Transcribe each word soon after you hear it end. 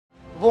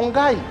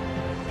Vongai.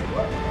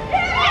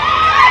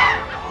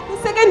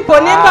 Second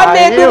boneka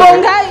medu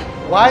Vongai.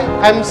 Why?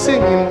 I'm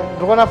singing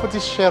Rwanda Futi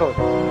Sharon.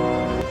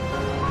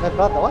 My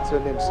brother, what's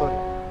your name? Sorry.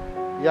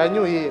 You are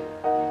new here.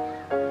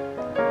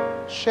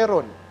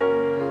 Sharon.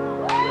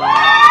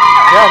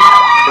 Yes.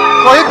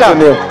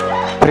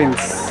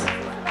 Prince.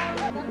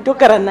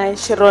 Dokara na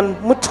Sharon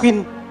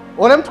mutwin.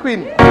 Onem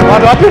twin.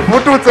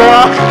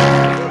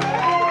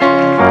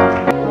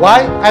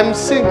 Why? I'm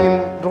singing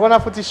Rwanda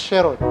Futi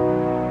Sharon.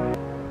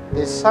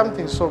 There's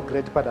something so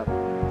great about that.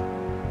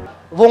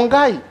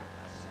 Vongai.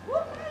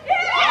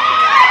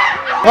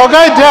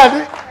 Vongai,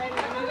 Dad.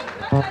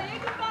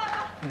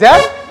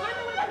 Dad?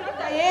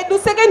 The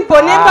second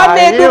boneka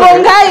medu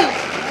Vongai.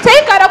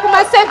 Take her up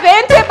my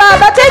 70,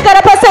 Baba. Take her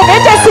up a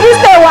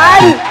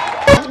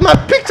 71. My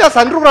pictures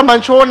and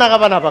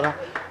Manchona.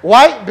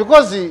 Why?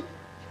 Because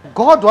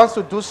God wants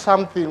to do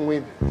something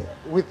with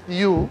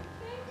you,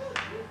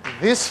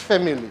 this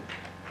family.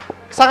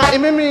 Saka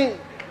imemi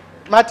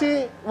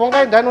Mati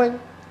Vongai Danwen.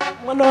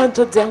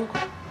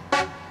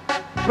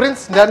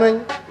 Prince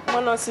Danwen.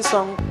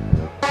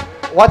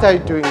 What are you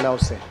doing now,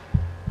 sir?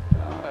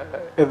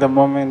 At the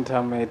moment,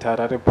 I'm at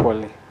Harare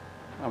Poly.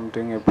 I'm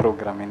doing a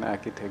program in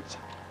architecture.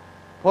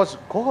 Because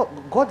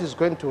God is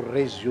going to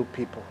raise you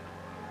people.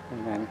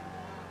 Amen.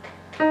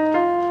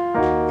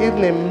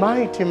 In a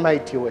mighty,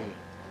 mighty way.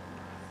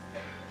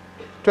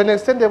 To an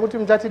extent, they would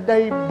say,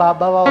 "Dai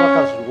Baba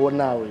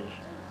wakazugona we,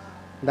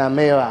 na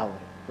mewa we,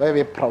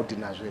 very proud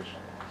in us."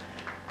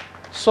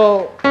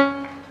 So,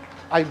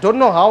 I don't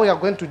know how you are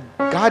going to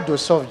guard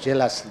yourself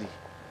jealously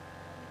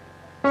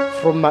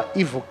from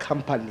evil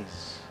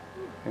companies,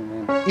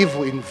 Amen.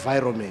 evil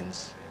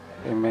environments.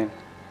 Amen.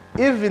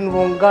 Even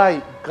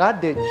Vongai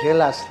guarded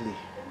jealously.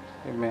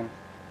 Amen.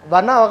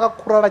 Vana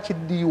vakakura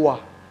vachidiwa.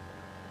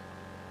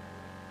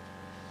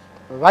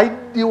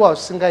 Vaidiwa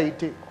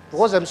usingaite.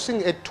 Because I'm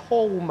seeing a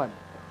tall woman.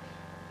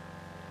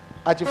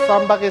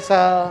 Achifamba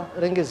kesa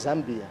renge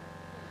Zambia.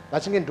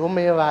 Vachinge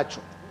ndome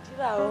vacho.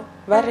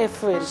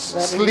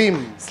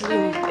 Slim.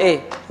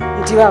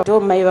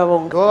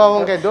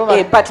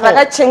 But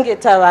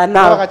vakachengeta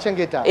vana.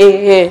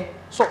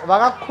 So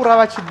vakakura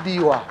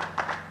vachidiwa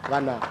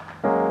vana.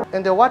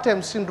 And what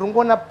I'm seeing,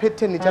 rungona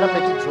pattern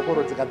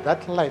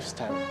that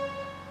lifestyle.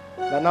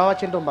 Vana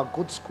vachendo ma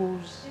good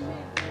schools.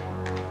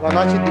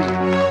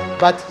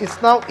 But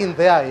it's now in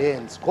their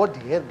hands. God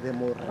had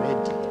them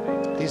already.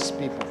 These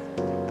people.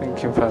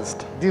 Thank you,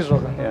 Pastor.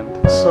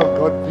 So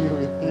God be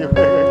with you.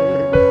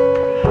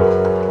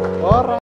 All right.